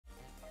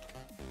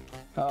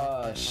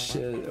Ah,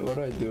 shit. What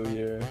do I do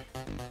here?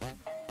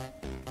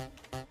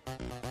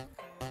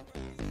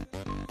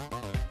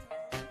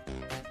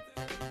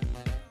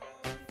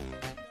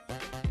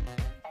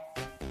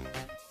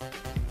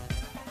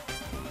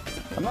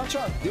 I'm not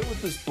trying to deal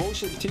with this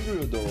bullshit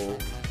Tigreal though.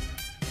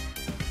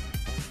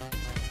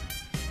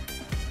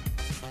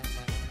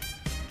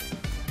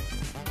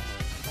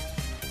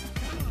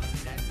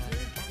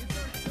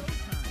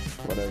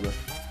 Whatever.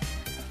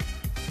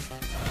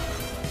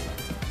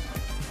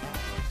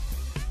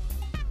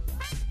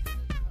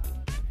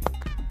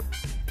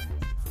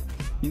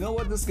 You know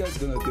what this guy's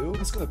gonna do?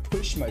 He's gonna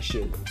push my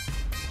shit.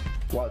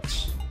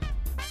 Watch.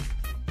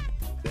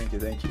 Thank you,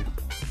 thank you.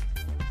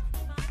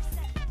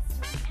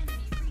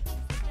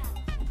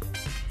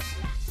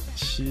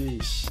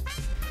 Sheesh.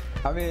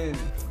 I mean,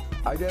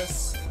 I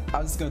guess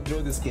I'm just gonna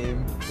throw this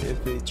game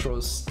if he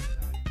throws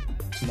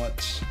too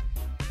much.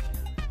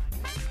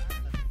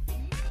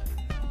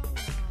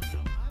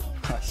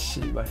 Ah,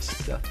 씨발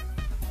진짜.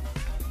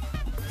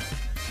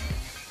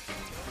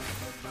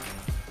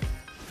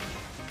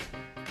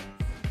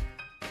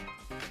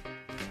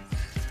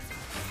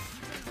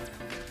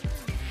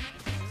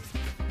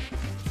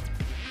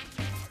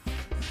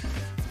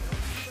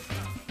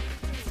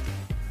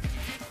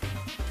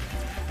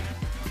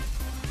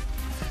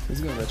 He's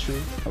gonna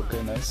retreat.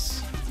 Okay,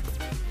 nice.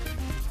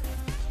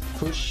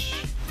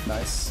 Push.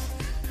 Nice.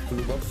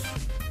 Blue buff.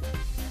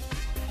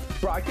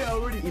 Bro, I can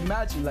already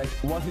imagine like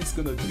what he's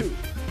gonna do.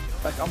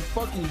 Like I'm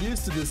fucking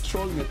used to this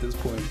trolling at this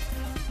point.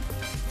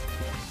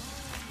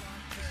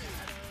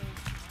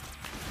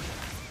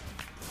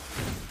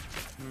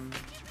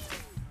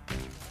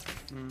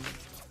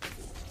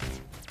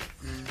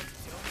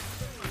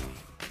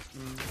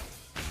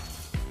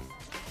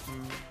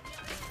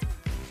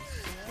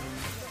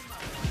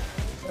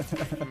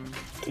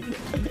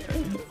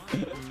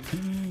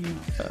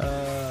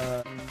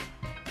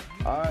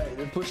 Alright,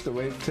 they pushed the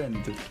wave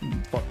 10, the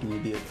fucking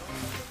idiot.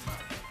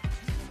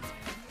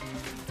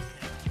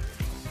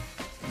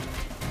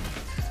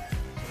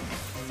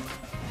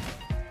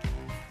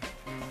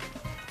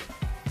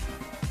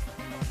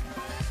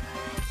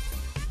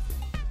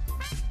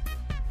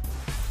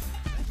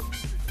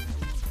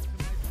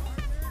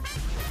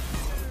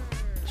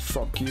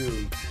 Fuck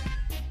you.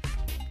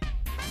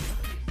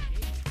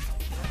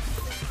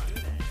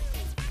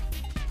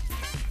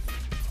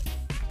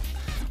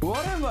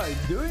 What am I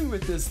doing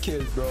with this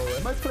kid, bro?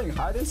 Am I playing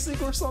hide and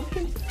seek or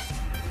something?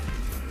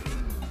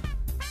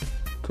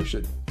 Push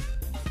it.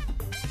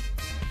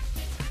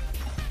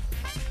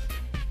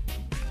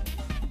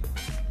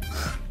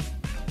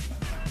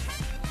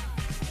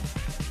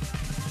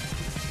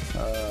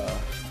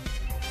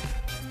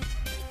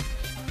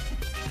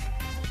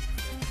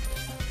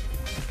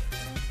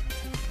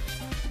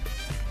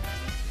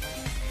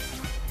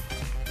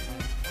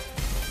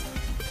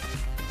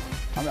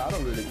 I mean, I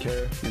don't really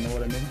care, you know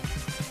what I mean?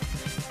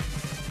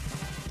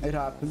 It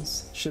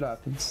happens. Shit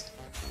happens.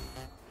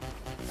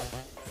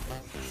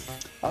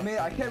 I mean,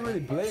 I can't really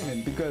blame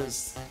him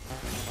because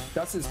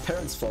that's his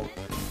parents' fault.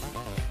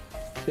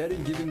 They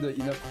didn't give him the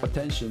enough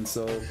attention,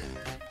 so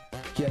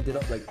he ended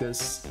up like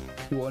this.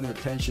 He wanted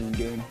attention in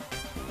game.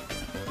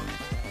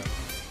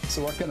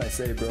 So what can I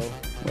say, bro?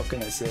 What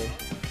can I say?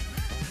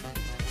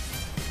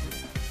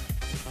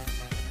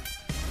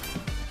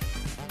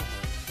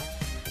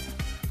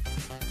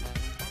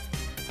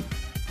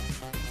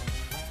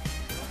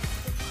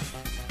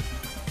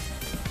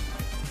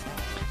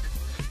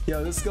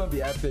 Yo, this is gonna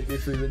be epic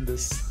if we win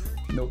this.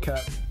 No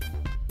cap.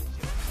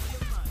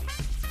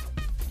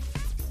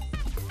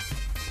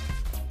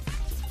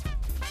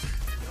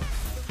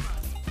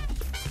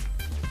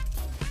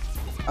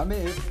 I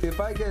mean, if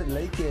I get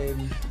late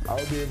game,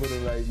 I'll be able to,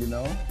 like, you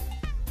know,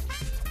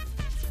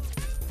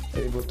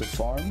 able to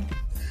farm.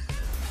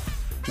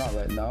 Not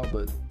right now,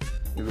 but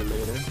maybe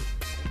later.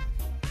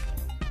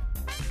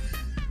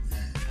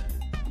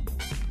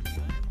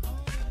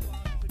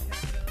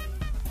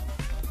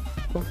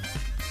 Oh.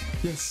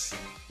 Yes,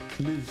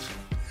 leave.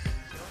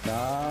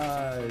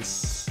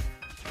 Nice.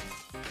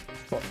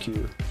 Fuck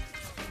you.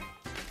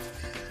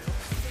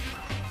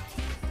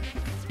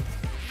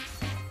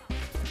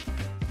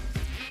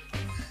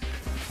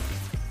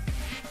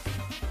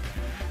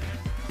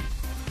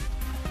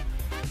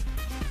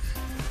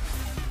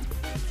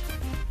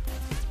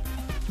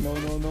 No,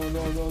 no, no,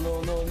 no, no,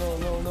 no, no, no,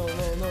 no, no,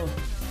 no, no.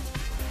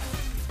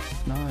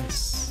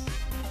 Nice.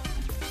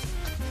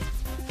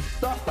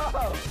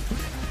 Stop!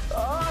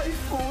 Ay,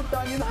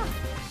 putang ina!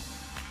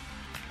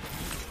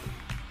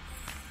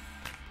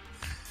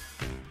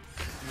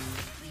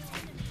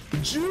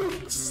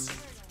 Jukes!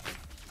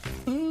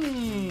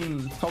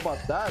 How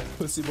about that,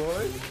 pussy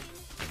boy?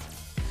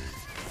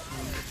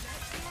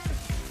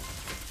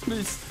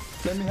 Please,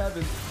 let me have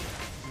it.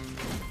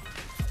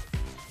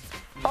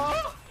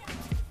 Ah!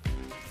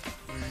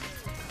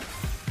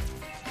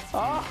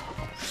 Ah!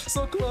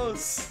 So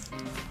close!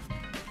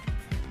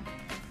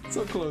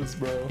 So close,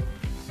 bro.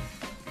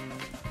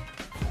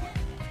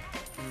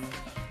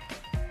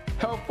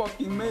 Hell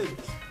fucking mid.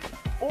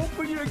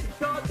 open your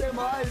goddamn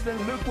eyes and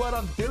look what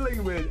I'm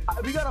dealing with.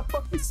 We got a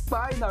fucking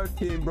spy in our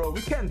team, bro.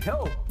 We can't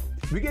help.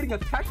 We're getting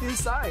attacked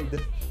inside.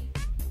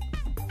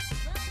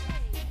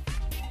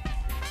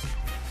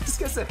 This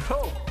guy said,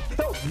 help.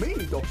 Help me,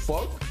 the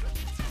fuck?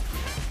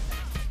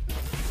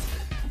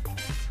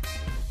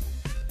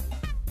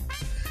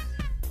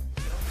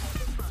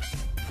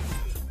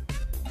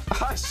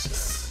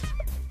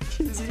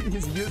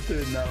 He's used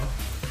to it now.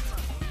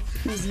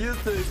 He's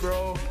used to it,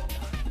 bro.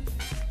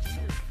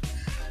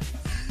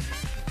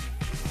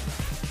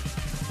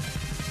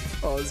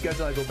 Oh, this guy's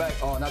trying to go back.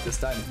 Oh, not this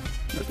time.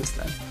 Not this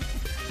time.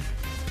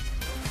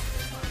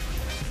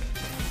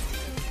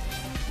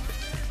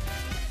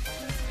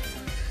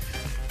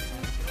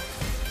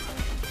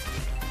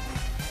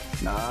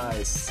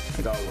 Nice.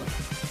 I got one.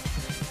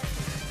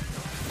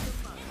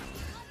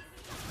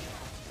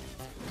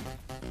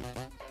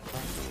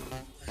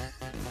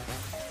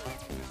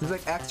 It's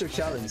like extra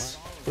challenge.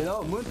 You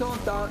know, Moonton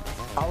thought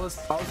I was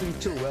doing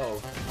too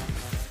well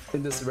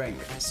in this rank.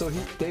 So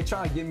they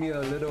try to give me a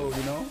little,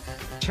 you know,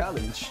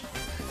 challenge.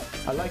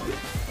 I like it.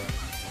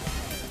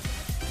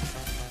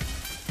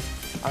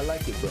 I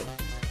like it, bro.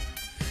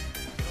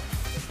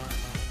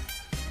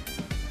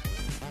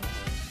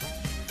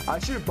 I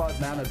should have bought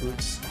mana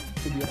boots,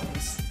 to be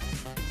honest.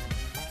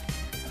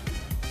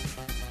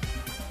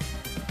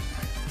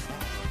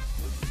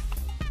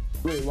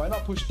 Wait, why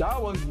not push that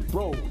one,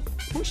 bro?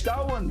 Push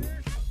that one.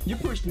 You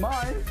pushed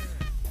mine.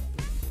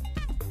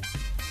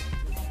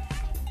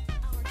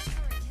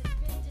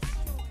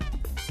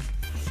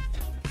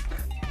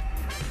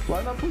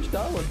 Why not push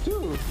that one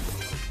too?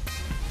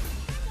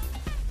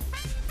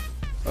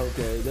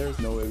 Okay, there's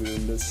no way we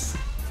win this.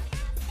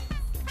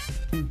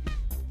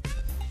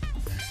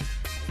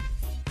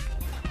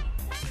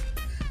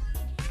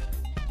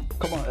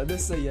 Come on,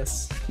 let's say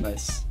yes.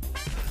 Nice.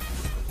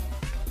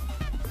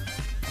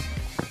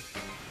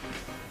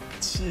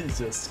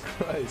 Jesus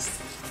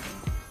Christ.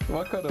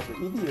 What kind of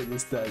idiot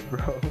is that,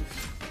 bro?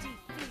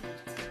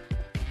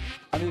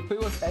 I mean, if it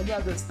was any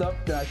other stuff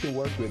that I can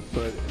work with,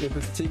 but if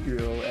it's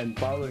Tigreal and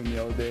following me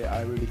all day,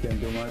 I really can't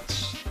do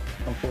much,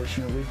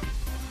 unfortunately.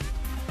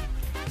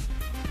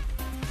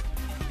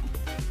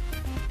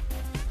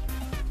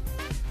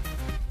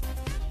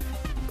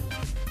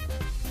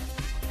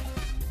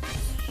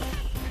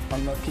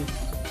 Unlucky.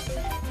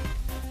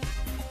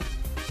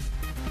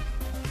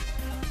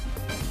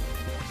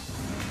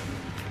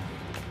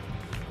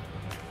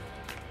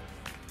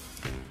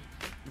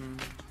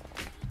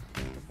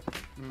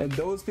 And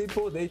those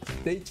people, they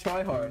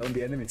try hard on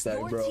the enemy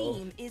side, bro. Your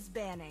team is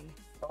banning.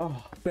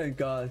 Oh, thank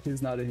God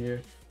he's not in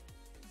here.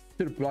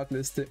 Should have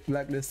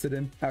blacklisted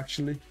him,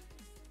 actually.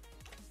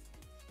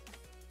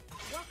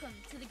 Welcome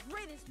to the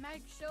greatest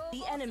magic show.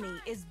 The enemy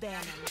is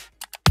banning.